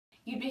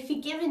You'd be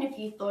forgiven if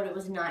you thought it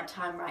was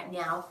nighttime right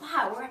now,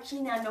 but we're actually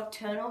in our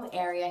nocturnal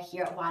area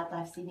here at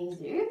Wildlife Sydney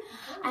Zoo.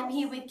 I'm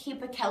here with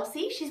Keeper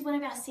Kelsey. She's one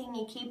of our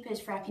senior keepers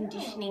for our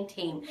conditioning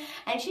team,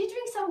 and she's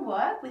doing some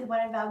work with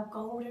one of our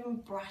golden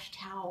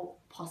brush-tail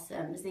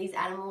possums. These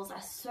animals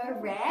are so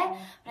rare,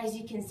 but as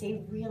you can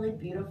see, really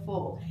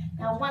beautiful.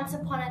 Now, once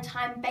upon a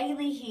time,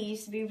 Bailey here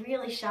used to be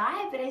really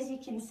shy, but as you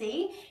can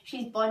see,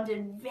 she's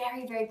bonded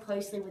very, very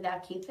closely with our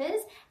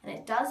keepers, and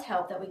it does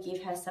help that we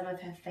give her some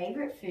of her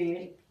favourite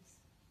food,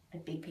 a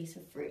big piece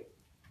of fruit.